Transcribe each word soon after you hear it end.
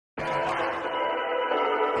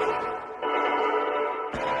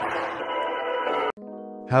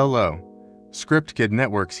Hello, ScriptKid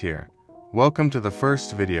Networks here. Welcome to the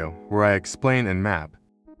first video where I explain Nmap.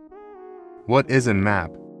 What is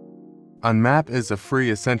Nmap? Nmap is a free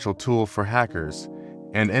essential tool for hackers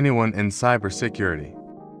and anyone in cybersecurity.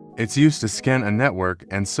 It's used to scan a network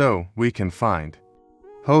and so we can find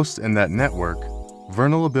hosts in that network,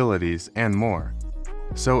 vulnerabilities, and more.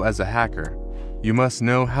 So as a hacker, you must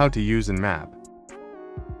know how to use Nmap.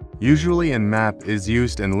 Usually Nmap is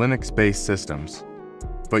used in Linux-based systems,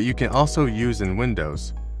 but you can also use in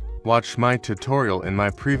Windows. Watch my tutorial in my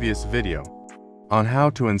previous video on how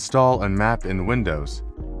to install Nmap in Windows.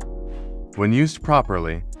 When used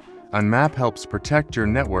properly, Nmap helps protect your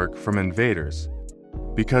network from invaders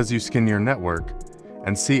because you scan your network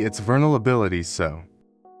and see its vulnerabilities, so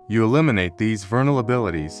you eliminate these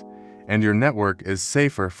vulnerabilities and your network is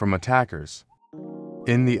safer from attackers.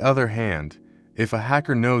 In the other hand, if a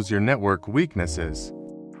hacker knows your network weaknesses,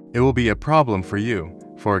 it will be a problem for you.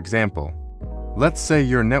 For example, let's say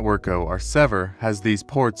your network or server has these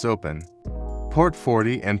ports open, port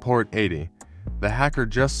 40 and port 80. The hacker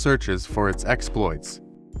just searches for its exploits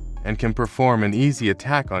and can perform an easy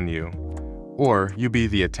attack on you, or you be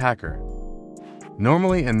the attacker.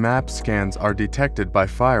 Normally Nmap scans are detected by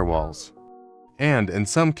firewalls, and in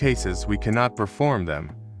some cases we cannot perform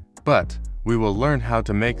them, but we will learn how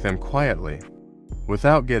to make them quietly,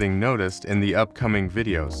 without getting noticed in the upcoming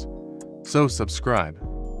videos. So subscribe.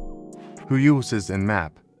 Who uses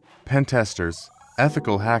Nmap? Pen testers,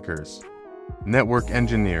 ethical hackers, network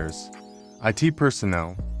engineers, IT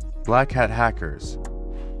personnel, black hat hackers.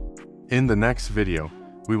 In the next video,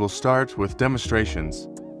 we will start with demonstrations,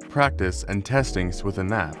 practice and testings with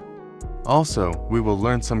Nmap. Also, we will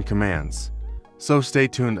learn some commands. So stay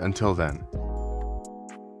tuned until then.